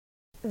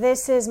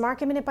This is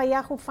Market Minute by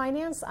Yahoo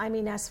Finance. I'm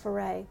Ines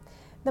Ferre.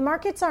 The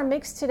markets are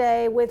mixed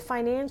today with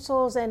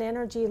financials and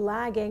energy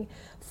lagging.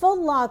 Foot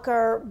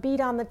Locker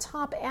beat on the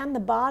top and the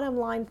bottom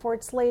line for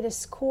its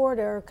latest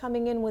quarter,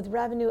 coming in with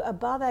revenue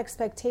above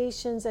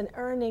expectations and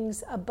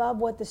earnings above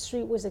what the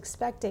street was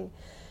expecting.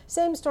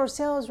 Same-store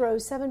sales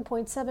rose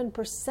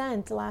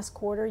 7.7% last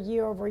quarter,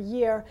 year over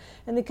year,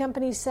 and the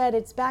company said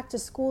its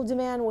back-to-school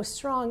demand was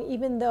strong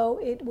even though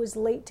it was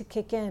late to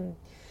kick in.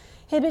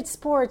 Hibbett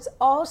Sports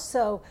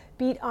also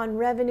beat on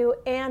revenue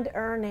and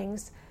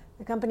earnings.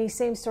 The company's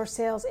same-store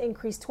sales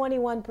increased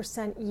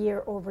 21%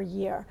 year over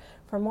year.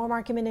 For more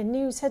Market Minute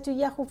news, head to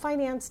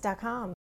yahoofinance.com.